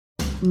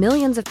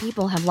millions of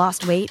people have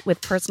lost weight with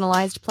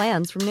personalized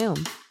plans from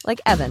Noom. Like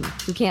Evan,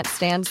 who can't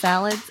stand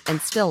salads and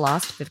still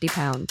lost 50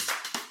 pounds.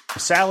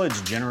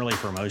 Salads generally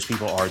for most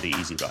people are the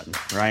easy button,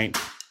 right?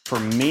 For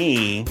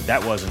me,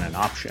 that wasn't an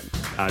option.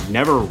 I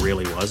never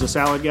really was a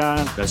salad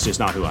guy. That's just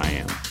not who I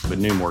am. But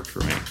Noom worked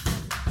for me.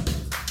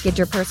 Get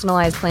your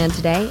personalized plan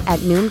today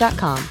at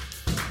Noom.com.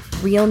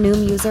 Real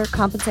Noom user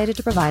compensated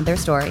to provide their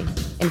story.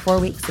 In 4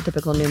 weeks, the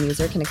typical Noom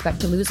user can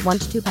expect to lose 1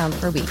 to 2 pounds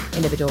per week.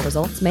 Individual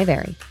results may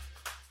vary.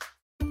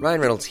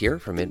 Ryan Reynolds here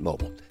from Mint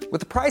Mobile. With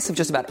the price of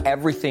just about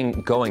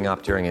everything going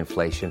up during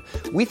inflation,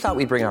 we thought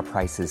we'd bring our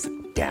prices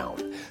down.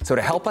 So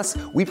to help us,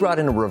 we brought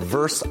in a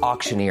reverse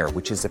auctioneer,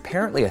 which is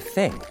apparently a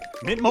thing.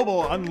 Mint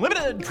Mobile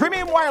Unlimited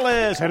Premium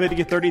Wireless. How to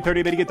get 30,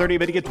 30, bit to get 30,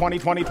 bit to get 20,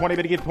 20, 20,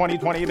 bit to get 20,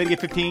 20, bit to get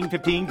 15,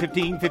 15,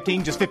 15,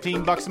 15, just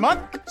 $15 a month?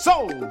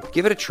 Sold!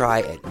 Give it a try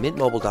at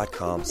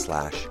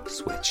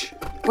mintmobile.com/switch.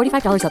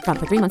 $45 up front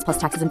for 3 months plus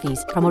taxes and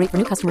fees. Promo rate for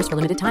new customers for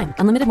limited time.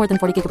 Unlimited more than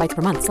 40 gigabytes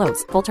per month.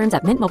 Slows full terms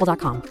at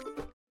mintmobile.com.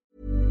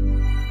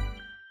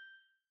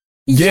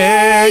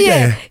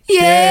 Yeah.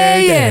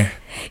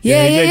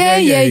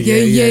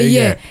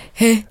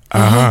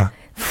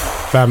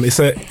 Fam, it is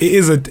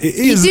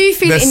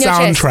the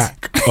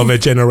soundtrack of a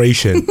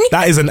generation.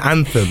 That is an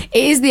anthem.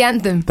 It is the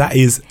anthem. That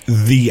is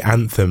the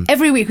anthem.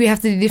 Every week we have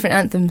to do different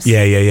anthems.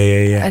 Yeah.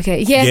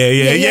 Okay. Yeah.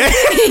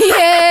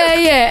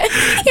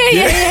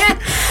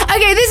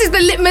 Okay, this is the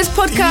Litmus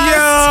Podcast.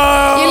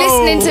 Yo! You're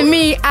listening to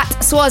me at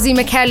Swarzy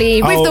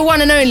Macaly with the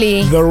one and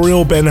only. The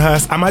real Ben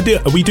Hurst. Are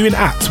we doing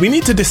ats? We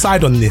need to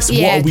decide on this.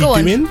 Yeah, what are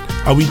we doing?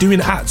 Are we doing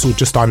ats or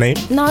just our name?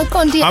 No, go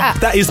on, do your at.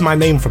 That is my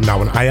name from now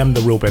on. I am the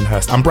real Ben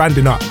Hurst. I'm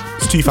branding up.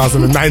 It's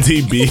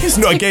 2019, B. It's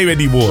not a game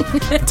anymore.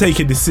 I'm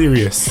taking this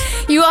serious.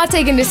 You are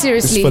taking this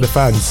seriously. This is for the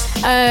fans.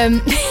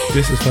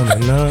 This is for the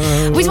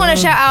love. We just want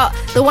to shout out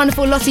the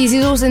wonderful Lotties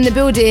who's also in the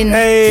building.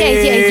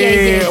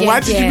 Hey. Why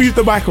did you move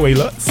the mic away,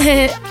 Lots?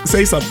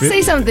 Say something.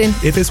 Say something.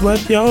 If it's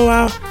worth your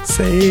while,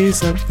 say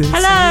something.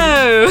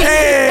 Hello.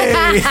 Hey.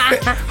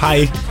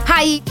 Hi.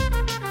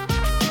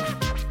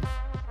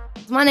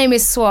 My name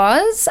is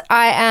Swaz.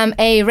 I am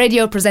a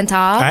radio presenter.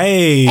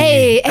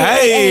 Hey.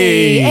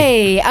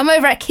 I'm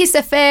over at Kiss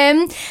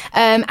FM,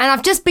 and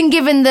I've just been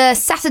given the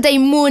Saturday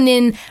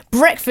morning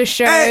breakfast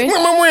show. Hey.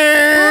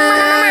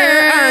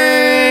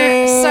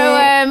 So,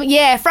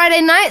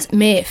 Friday nights,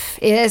 myth.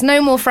 There's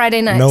no more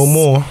Friday nights. No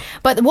more.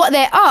 But what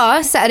there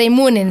are, Saturday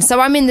mornings. So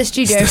I'm in the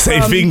studio. It's the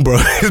same thing, bro.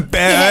 It's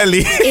bare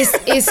early.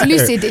 It's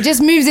lucid. It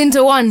just moves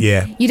into one.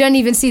 Yeah. You don't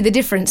even see the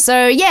difference.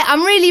 So, yeah,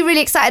 I'm really,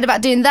 really excited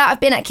about doing that. I've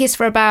been at Kiss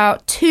for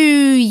about 2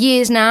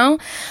 years now.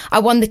 I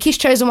won the Kiss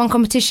Chosen One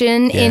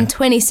competition in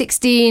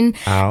 2016.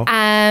 Ow.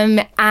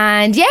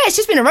 And yeah, it's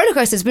just been a roller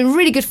coaster. It's been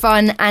really good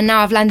fun. And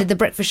now I've landed the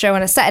breakfast show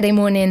on a Saturday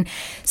morning.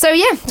 So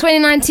yeah,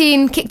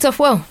 2019 kicked off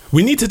well.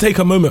 We need to take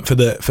a moment for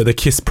the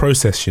Kiss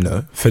process, you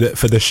know, for the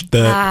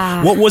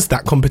what was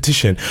that competition?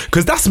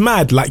 Because that's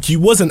mad. Like, you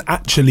wasn't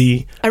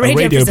actually a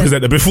radio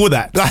presenter before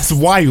that. That's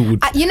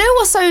wild. You know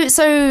what's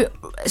so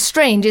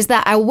strange is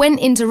that I went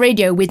into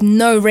radio with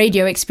no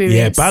radio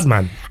experience. Yeah, bad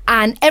man.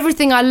 And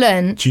everything I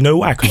learned. Do you know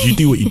why? Because you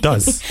do what he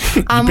does.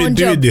 You've been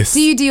doing this.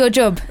 Do you do your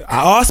job?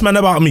 Ask man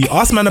about me.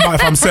 Ask man about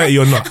if I'm 30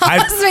 or not.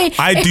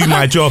 I do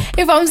my job.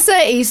 If I'm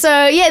 30.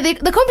 So yeah,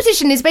 the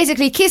competition is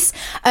basically Kiss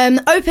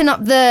open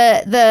up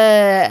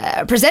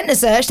the presenter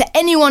search to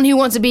anyone who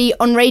wants to be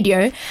on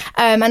radio.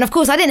 And of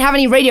course, I didn't have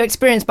any radio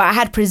experience, but I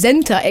had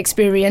presenter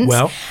experience.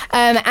 Well.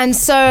 And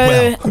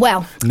so,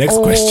 Next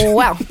question.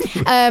 Wow.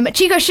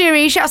 Chico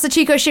Shiri, shouts to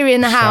Chico Shiri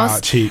in the house. Shout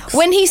out, Cheeks.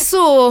 When he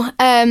saw,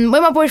 when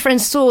my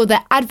boyfriend saw the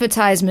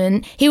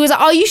advertisement, he was like,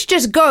 oh, you should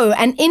just go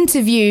and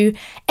interview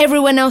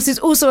everyone else who's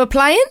also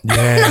applying. Yeah,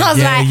 and I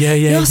was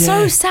you're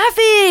so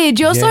savage.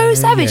 You're so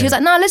savage. He was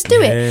like, no, let's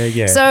do it.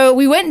 Yeah. So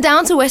we went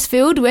down to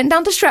Westfield, went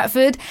down to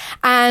Stratford,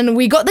 and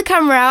we got the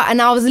camera out,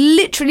 and I was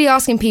literally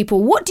asking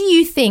people, what do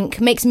you think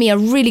makes me a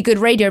really good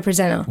radio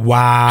presenter?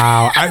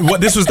 Wow.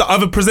 This was the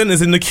other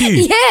presenters in the queue?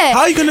 Yeah.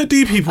 How are you going to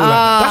do people like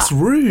that? That's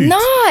rude. No,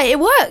 it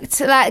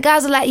worked. Like,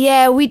 guys are like,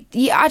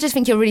 I just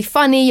think you're really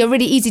funny. You're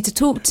really easy to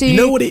talk to. You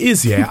know what it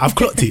is, yeah? I've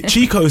clocked it.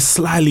 Chico's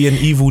slyly an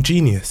evil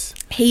genius.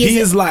 He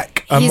is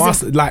like a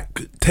master, like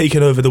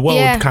taking over the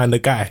world kind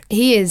of guy.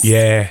 He is.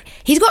 Yeah.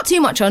 He's got too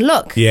much on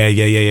lock. Yeah.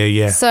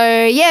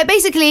 So, yeah,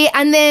 basically,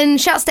 and then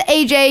shouts to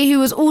AJ, who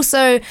was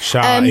also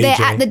there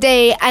at the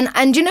day.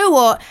 And you know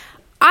what?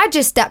 I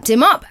just dapped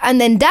him up and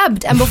then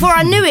dabbed. And before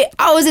I knew it,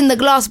 I was in the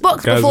glass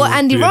box before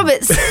Andy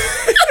Roberts.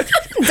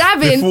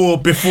 Dabbing.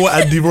 Before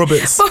Andy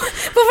Roberts.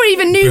 Before he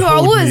even knew who I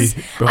was.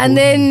 And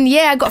then,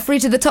 I got through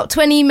to the top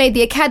 20, made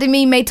the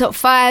Academy, made top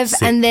 5.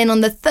 Sick. And then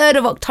on the 3rd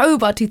of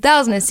October,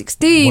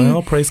 2016.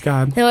 Well, praise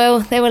God.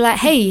 Well, they were like,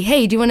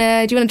 hey, do you want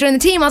to join the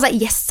team? I was like,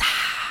 yes.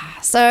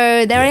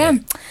 So there I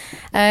am.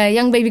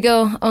 Young baby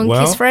girl on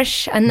Kiss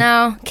Fresh. And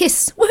now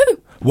Kiss.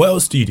 Woohoo. What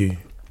else do you do?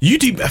 You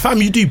do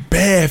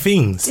bare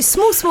things. It's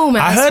small,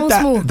 man. I heard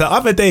that the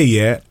other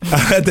day, I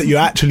heard that you're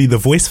actually the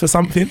voice for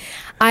something.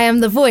 I am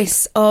the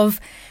voice of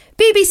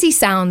BBC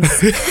Sounds.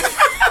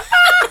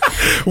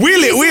 Wheel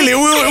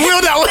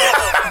that way.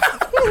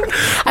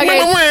 Okay,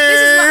 you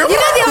know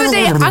the other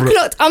day I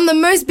clocked I'm the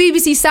most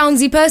BBC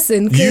Soundsy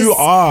person. You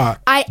are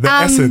the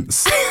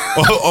essence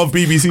of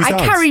BBC Sounds.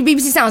 I carry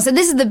BBC Sounds. So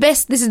this is the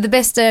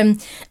best.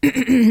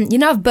 You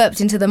know, I've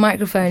burped into the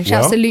microphone.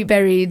 Shouts to Luke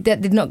Berry.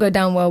 That did not go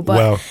down well.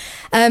 But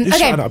you're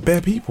shouting out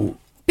bare people.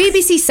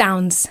 BBC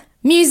Sounds,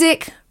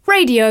 music,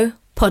 radio,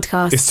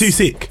 podcast. It's too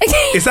sick.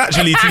 It's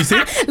actually too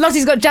sick.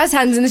 Lottie's got jazz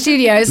hands in the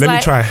studio. It's Let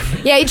me try.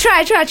 Yeah, you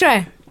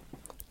try.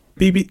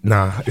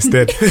 Nah, it's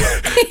dead.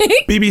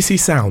 BBC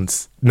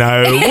Sounds.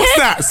 No, what's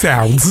that?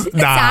 Sounds.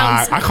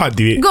 Nah, I can't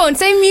do it. Go on,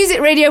 say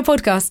music, radio,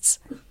 podcasts.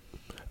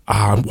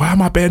 Why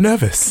am I bare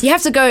nervous? You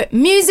have to go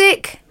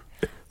music,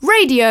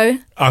 radio,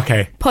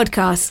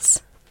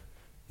 podcasts.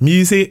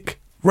 Music,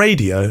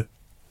 radio,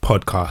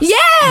 podcast. Yeah!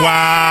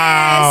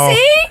 Wow.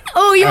 See?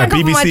 Oh, you want to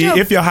BBC, my job.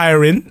 if you're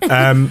hiring,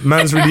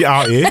 man's really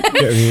out here.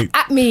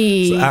 At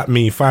me. So at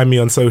me. Find me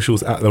on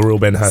socials at The Real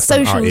Ben Hurst.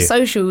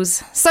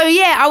 Socials. So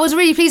yeah, I was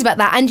really pleased about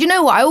that. And you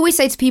know what? I always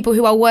say to people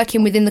who are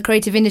working within the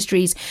creative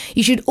industries,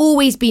 you should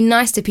always be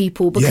nice to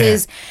people,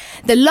 because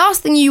the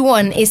last thing you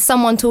want is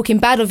someone talking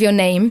bad of your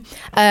name.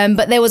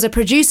 But there was a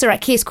producer at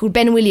KISS called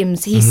Ben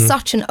Williams. He's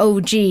such an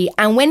OG.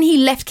 And when he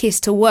left KISS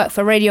to work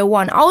for Radio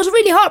 1, I was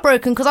really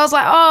heartbroken, because I was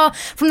like,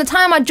 from the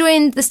time I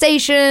joined the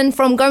station,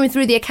 from going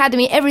through the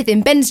academy, everything,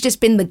 Ben's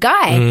just been the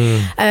guy.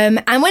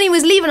 And when he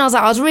was leaving, I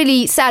was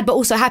really sad, but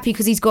also happy,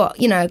 because he's got,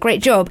 a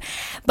great job.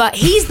 But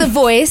he's the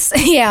voice.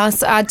 Yeah,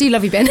 I do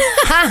love you, Ben.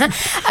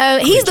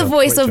 He's the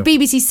voice of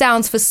BBC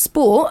Sounds for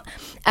sport.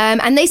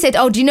 And they said,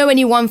 do you know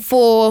anyone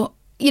for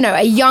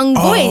a young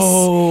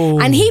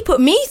voice? And he put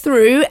me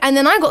through, and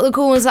then I got the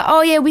call and was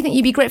like, we think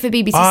you'd be great for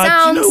BBC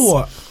Sounds. Do you know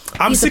what?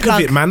 I'm sick of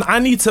it, man. I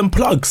need some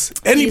plugs.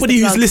 Anybody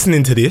who's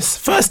listening to this,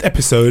 first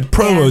episode,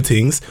 promo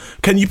things,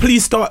 can you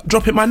please start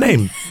dropping my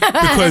name?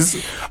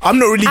 Because I'm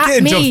not really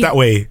getting jobs that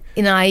way.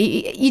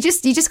 You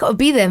just got to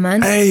be there,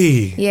 man.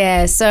 Hey.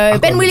 Yeah, so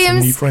Ben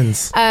Williams, new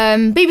friends.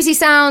 BBC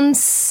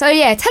Sounds. So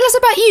yeah, tell us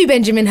about you,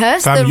 Benjamin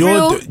Hurst. Fam,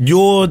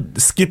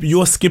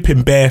 you're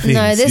skipping bare things.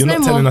 No, there's you're not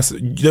no telling more. us.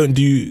 You don't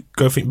do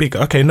Go Think Big.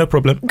 Okay, no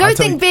problem. Go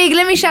Think Big.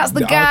 Let me shout to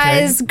the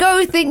guys. Okay.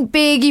 Go Think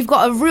Big. You've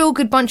got a real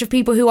good bunch of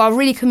people who are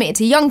really committed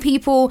to young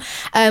people,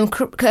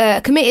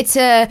 committed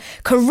to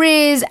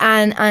careers,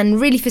 and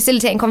really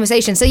facilitating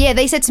conversation. So yeah,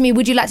 they said to me,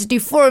 would you like to do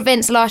 4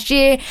 events last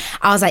year?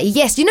 I was like,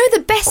 yes. You know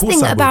the best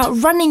thing about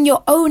running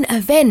your own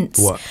events?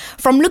 What?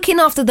 From looking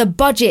after the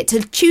budget,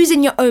 to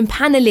choosing your own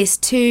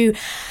panelists, to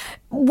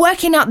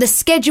working out the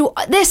schedule.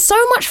 There's so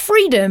much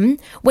freedom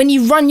when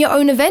you run your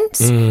own events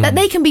that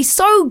they can be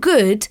so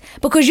good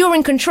because you're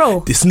in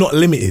control. It's not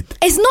limited.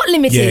 It's not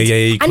limited.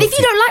 Yeah, and if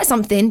you don't like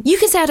something, you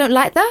can say, I don't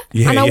like that,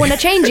 and I want to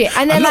change it.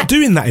 And I'm not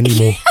doing that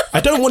anymore.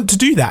 I don't want to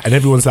do that. And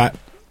everyone's like,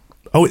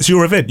 oh, it's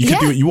your event. You can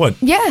do what you want.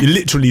 Yeah. You're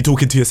literally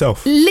talking to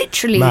yourself.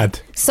 Literally.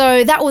 Mad.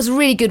 So that was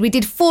really good. We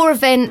did 4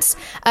 events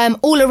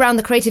all around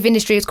the creative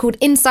industry. It's called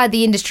Inside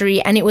the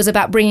Industry, and it was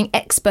about bringing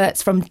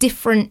experts from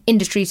different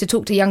industries to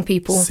talk to young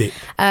people. Sick.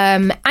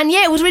 And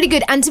yeah, it was really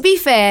good. And to be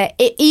fair,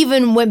 it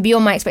even went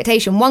beyond my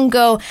expectation. One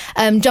girl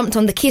jumped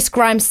on the Kiss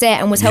Grime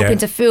set and was helping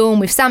to film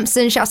with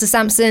Samson. Shouts to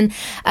Samson.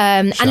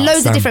 And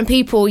loads of different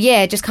people,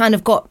 just kind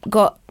of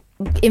got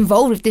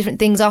involved with different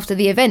things after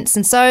the events.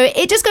 And so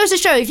it just goes to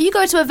show, if you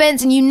go to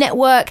events and you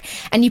network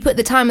and you put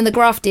the time and the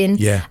graft in,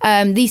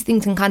 these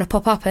things can kind of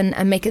pop up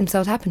and make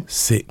themselves happen.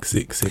 Sick.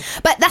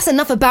 But that's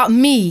enough about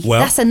me.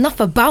 Well,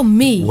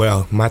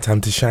 my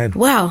time to shine.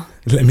 Wow.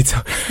 Let me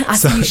tell I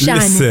see you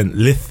shining.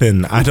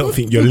 Listen. I don't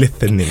think you're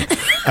listening.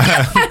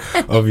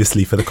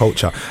 Obviously for the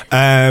culture.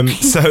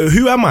 So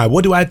who am I?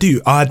 What do I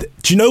do? Do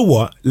you know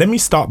what? Let me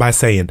start by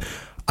saying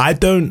I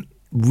don't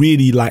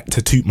really like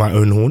to toot my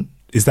own horn.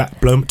 Is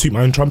that toot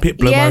my own trumpet?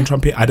 Blow my own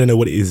trumpet? I don't know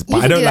what it is, but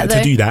I don't like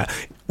to do that.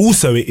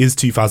 Also, it is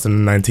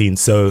 2019,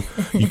 so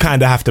you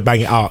kind of have to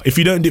bang it out. If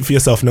you don't do it for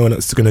yourself, no one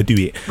else is going to do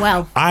it.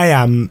 Well, I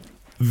am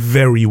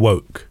very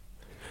woke.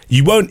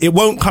 It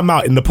won't come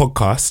out in the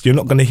podcast. You're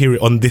not going to hear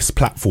it on this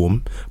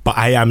platform, but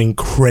I am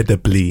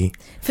incredibly,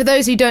 for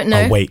those who don't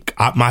know, awake.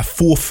 My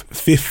 4th,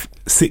 5th,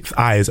 6th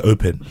eye is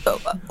open.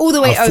 All the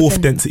way open.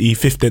 4th density,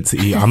 5th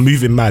density. I'm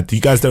moving mad.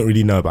 You guys don't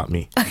really know about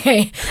me.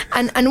 Okay.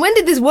 And when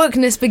did this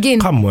wokeness begin?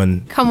 Come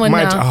on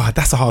now.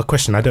 That's a hard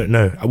question. I don't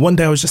know. One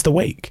day I was just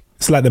awake.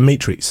 It's like the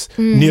Matrix.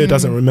 Neo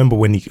doesn't remember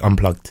when he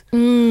unplugged.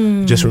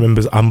 Just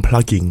remembers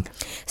unplugging.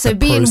 So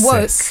being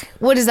woke,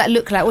 what does that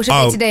look like? What's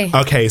your day today?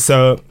 Okay,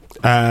 so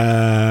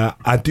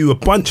I do a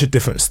bunch of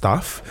different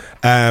stuff.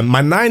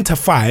 My 9 to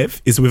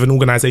 5 is with an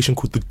organisation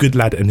called the Good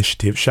Lad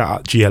Initiative. Shout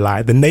out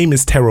GLI. The name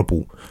is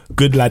terrible.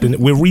 Good Lad.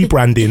 We're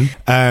rebranding.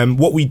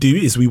 What we do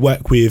is we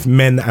work with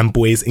men and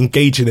boys,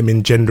 engaging them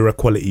in gender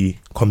equality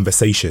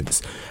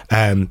conversations.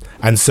 And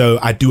so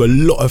I do a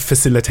lot of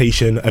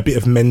facilitation, a bit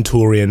of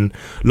mentoring,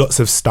 lots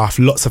of stuff,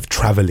 lots of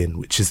travelling,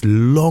 which is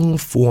long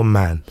form,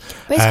 man.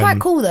 But it's quite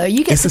cool though.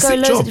 You get to go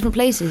loads of different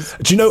places.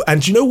 Do you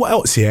know what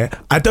else? Yeah,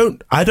 I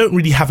don't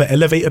really have an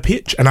elevator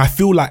pitch, and I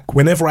feel like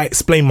whenever I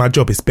explain my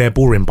job, it's bare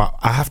boring. But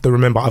I have to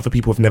remember other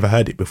people have never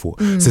heard it before,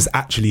 so it's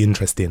actually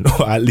interesting.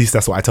 Or at least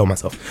that's what I tell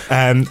myself.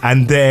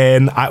 And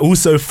then I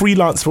also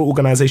freelance for an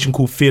organisation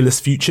called Fearless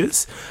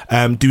Futures,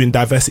 doing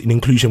diversity and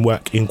inclusion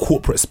work in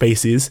corporate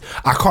spaces.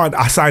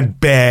 I signed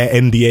bare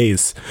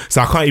NDAs,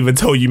 so I can't even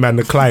tell you, man,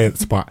 the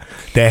clients, but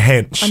they're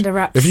hench. Under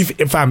wraps.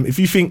 If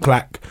you think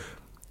like,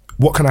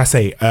 what can I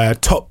say?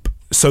 Top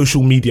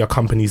social media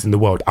companies in the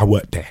world, I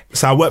work there.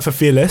 So I work for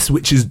Fearless,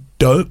 which is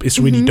dope. It's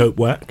really dope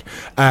work.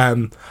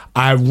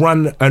 I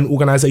run an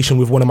organisation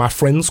with one of my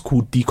friends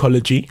called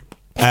Decology.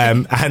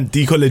 And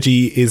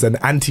Decology is an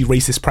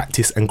anti-racist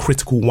practice and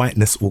critical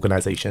whiteness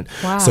organisation.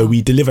 Wow. So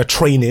we deliver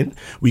training.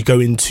 We go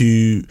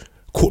into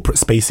corporate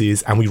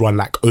spaces and we run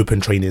like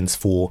open trainings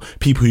for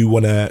people who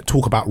want to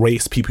talk about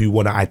race, people who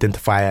want to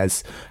identify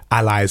as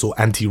allies or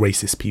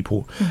anti-racist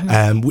people,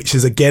 which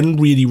is again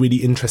really, really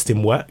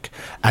interesting work.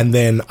 And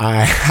then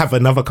I have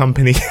another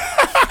company.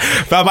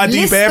 Fam, I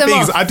do bare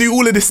things. I do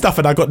all of this stuff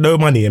and I got no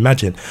money,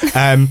 imagine.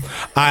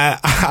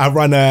 I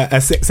run a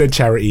sex ed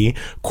charity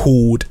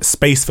called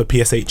Space for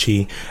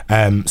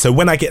PSHE. So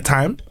when I get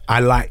time,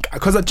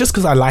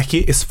 because I like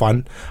it, it's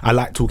fun. I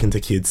like talking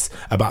to kids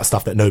about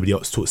stuff that nobody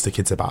else talks to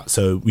kids about.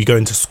 So we go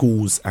into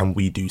schools and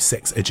we do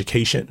sex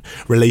education,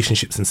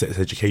 relationships and sex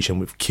education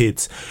with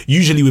kids,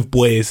 usually with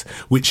boys,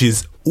 which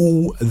is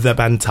all the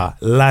banter.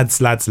 Lads.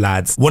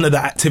 One of the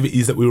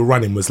activities that we were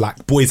running was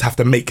like, boys have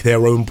to make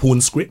their own porn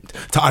script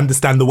to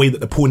understand the way that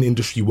the porn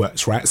industry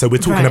works, right? So we're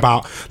talking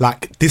about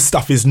like, this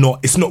stuff it's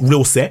not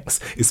real sex,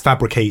 it's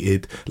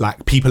fabricated.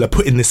 Like, people are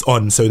putting this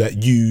on so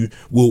that you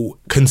will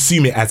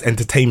consume it as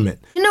entertainment.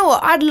 You know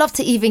what? I'd love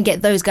to even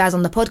get those guys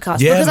on the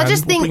podcast, Yeah, because man, I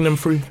just think bring them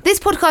through. This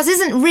podcast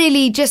isn't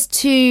really just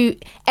to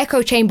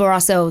echo chamber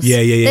ourselves. Yeah.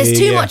 There's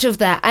too much of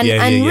that.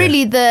 And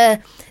really the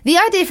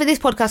idea for this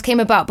podcast came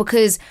about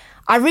because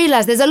I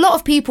realised there's a lot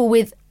of people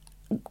with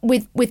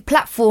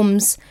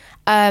platforms,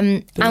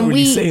 and not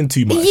really saying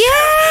too much. Yeah,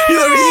 you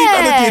know what I mean?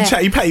 I'm being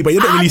chatty patty, but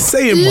you're not really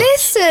saying much.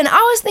 Listen,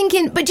 I was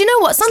thinking, but you know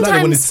what? Sometimes it's like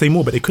they wanted to say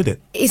more, but they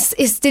couldn't.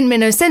 It didn't make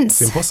no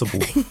sense. It's impossible.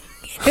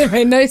 It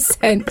made no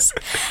sense.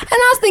 And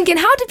I was thinking,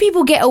 how do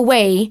people get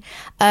away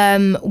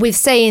with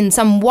saying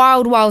some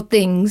wild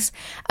things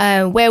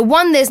where,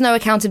 one, there's no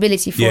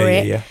accountability for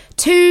it. Yeah.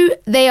 Two,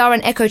 they are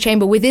an echo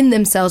chamber within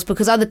themselves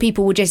because other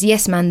people will just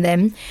yes man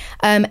them.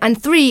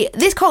 And three,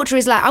 this culture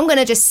is like, I'm going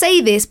to just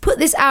say this, put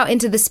this out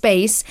into the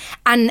space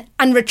and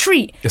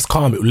retreat. It's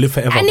calm. It will live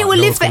forever. And it will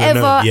live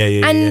forever.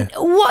 Yeah.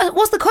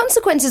 What's the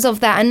consequences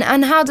of that?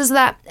 And how does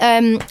that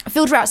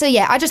filter out? So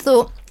yeah, I just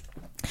thought,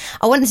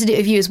 I wanted to do it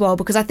with you as well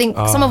because I think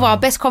some of our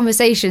best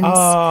conversations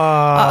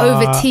are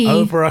over tea,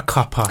 over a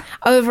cuppa.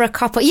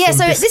 Yeah, Some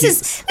so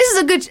biscuits. this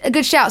is a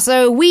good shout.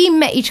 So we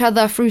met each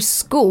other through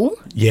school.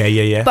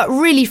 Yeah. But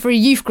really through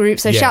youth group.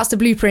 So shouts to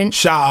Blueprint.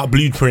 Shout out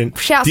Blueprint.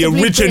 Shouts the to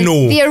Blueprint.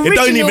 original. The It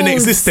don't even originals.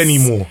 exist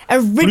anymore.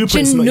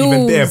 Blueprint's not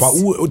even there.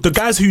 But the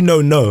guys who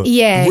know.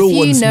 Yeah, Real if you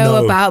ones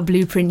know about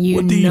Blueprint, you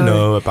know. What do you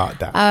know about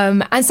that?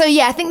 And so,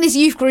 yeah, I think this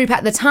youth group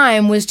at the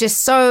time was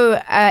just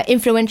so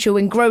influential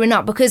in growing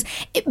up because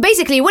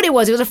basically what it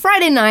was a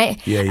Friday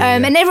night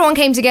and everyone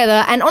came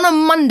together, and on a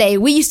Monday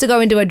we used to go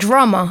and do a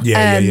drama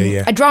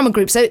a drama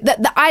group. So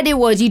the idea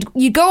was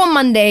you'd go on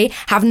Monday,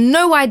 have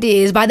no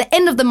ideas. By the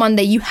end of the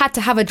Monday you had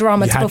to have a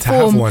drama to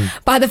perform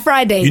by the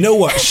Friday. You know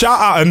what, shout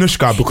out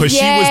Anushka because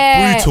she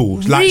was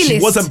brutal. Like, she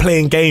wasn't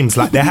playing games.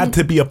 Like, there had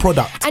to be a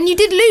product, and you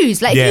did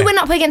lose. Like, if you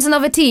went up against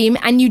another team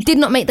and you did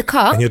not make the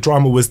cut and your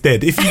drama was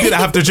dead, if you didn't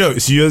have the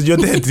jokes, you're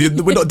dead.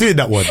 We're not doing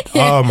that one.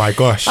 Oh my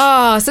gosh.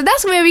 So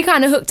that's where we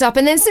kind of hooked up,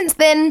 and then since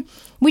then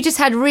we just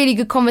had really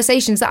good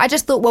conversations that I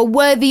just thought were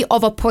worthy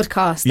of a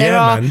podcast. There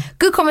are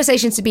good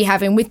conversations to be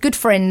having with good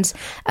friends.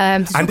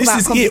 And this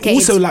is it.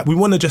 Also, like, we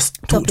want to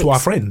just talk to our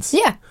friends.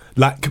 Yeah.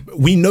 Like,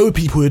 we know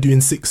people who are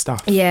doing sick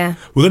stuff. Yeah.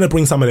 We're going to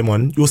bring some of them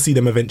on. You'll see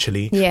them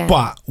eventually. Yeah.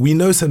 But we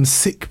know some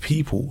sick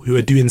people who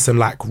are doing some,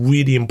 like,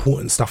 really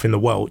important stuff in the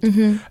world.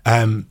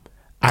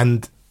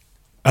 And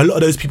a lot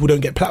of those people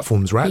don't get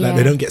platforms, right? Like,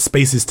 they don't get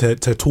spaces to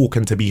talk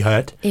and to be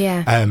heard.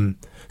 Yeah.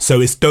 So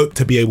it's dope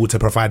to be able to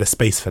provide a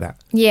space for that.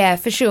 Yeah,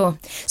 for sure.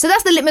 So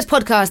that's the Litmus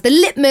podcast. The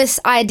Litmus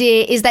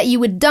idea is that you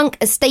would dunk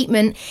a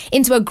statement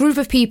into a group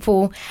of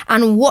people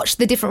and watch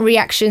the different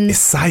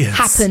reactions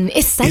happen.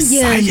 It's science.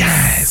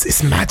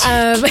 It's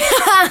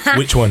magic.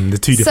 Which one? The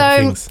two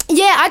different things.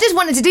 Yeah, I just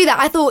wanted to do that.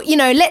 I thought,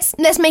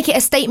 let's make it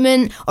a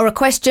statement or a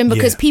question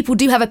because people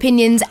do have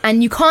opinions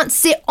and you can't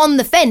sit on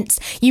the fence.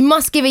 You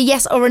must give a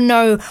yes or a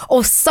no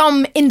or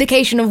some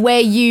indication of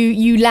where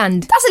you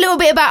land. That's a little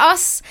bit about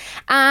us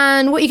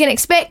and what you can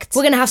expect.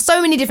 We're going to have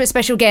so many different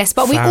special guests,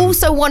 but we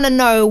also want to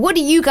know, what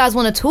do you guys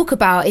want to talk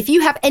about? If you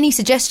have any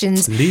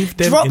suggestions,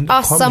 drop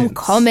us some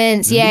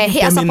comments.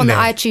 Hit us up on the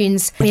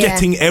iTunes. We're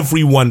getting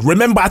everyone.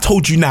 Remember, I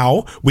told you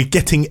now, we're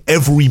getting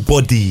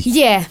everybody.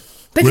 Yeah.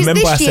 Because Remember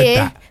this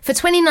year, for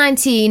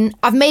 2019,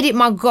 I've made it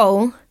my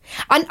goal.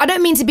 I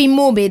don't mean to be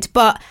morbid,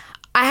 but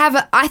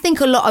I think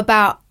a lot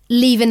about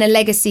leaving a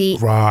legacy.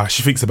 Rah,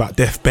 she thinks about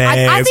death, babe.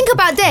 I think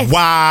about death.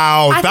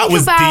 Wow, that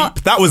was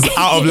deep. That was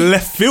out of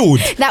left field.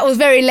 That was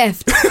very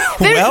left.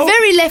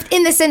 Very left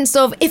in the sense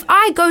of, if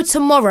I go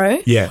tomorrow,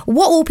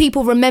 what will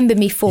people remember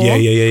me for?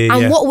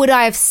 And what would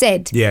I have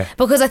said? Yeah.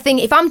 Because I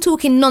think if I'm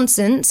talking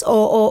nonsense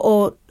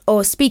or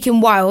speaking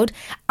wild,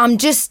 I'm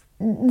just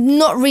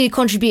not really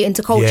contributing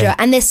to culture. Yeah.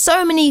 And there's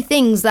so many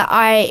things that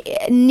I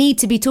need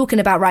to be talking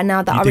about right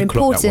now that are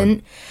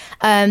important.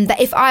 That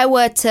if I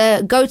were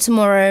to go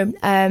tomorrow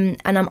and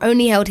I'm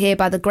only held here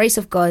by the grace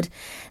of God,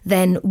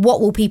 then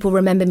what will people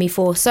remember me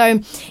for?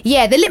 So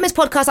yeah, the Litmus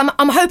podcast,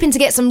 I'm hoping to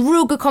get some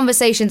real good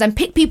conversations and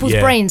pick people's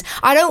brains.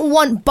 I don't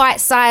want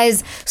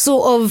bite-sized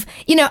sort of,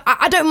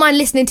 I don't mind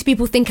listening to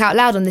people think out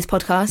loud on this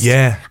podcast.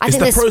 Yeah. I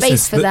think there's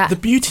space for that. The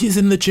beauty is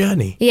in the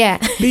journey. Yeah.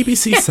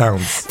 BBC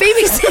Sounds.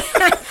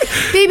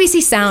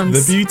 BBC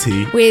Sounds. The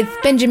beauty. With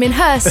Benjamin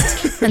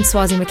Hurst and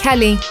Swarzy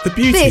Macaly. The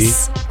beauty.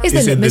 This is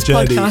the Litmus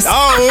podcast.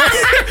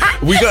 Oh,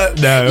 we got,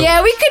 no.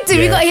 Yeah, we could do.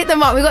 Yeah. We got to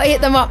hit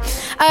them up.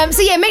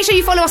 So yeah, make sure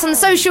you follow us on the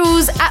socials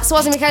at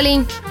Swarzy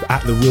Macaly.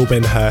 At The Real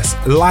Ben Hurst.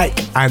 Like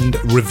and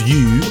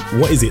review.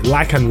 What is it?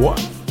 Like and what?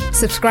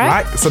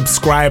 Subscribe. Like,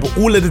 subscribe,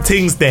 all of the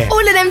things there.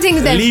 All of them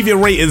things there. Leave your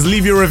ratings,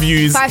 leave your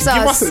reviews. 5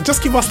 stars.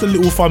 Just give us the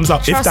little thumbs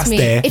up. Trust if that's me.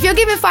 there. If you're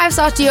giving 5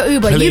 stars to your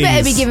Uber, you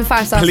better be giving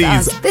 5 stars to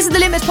us. This is the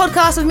Litmus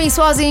podcast with me,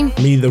 Swarzy.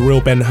 Me, The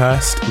Real Ben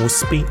Hurst. We'll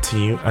speak to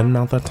you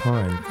another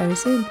time. Very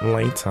soon.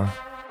 Later.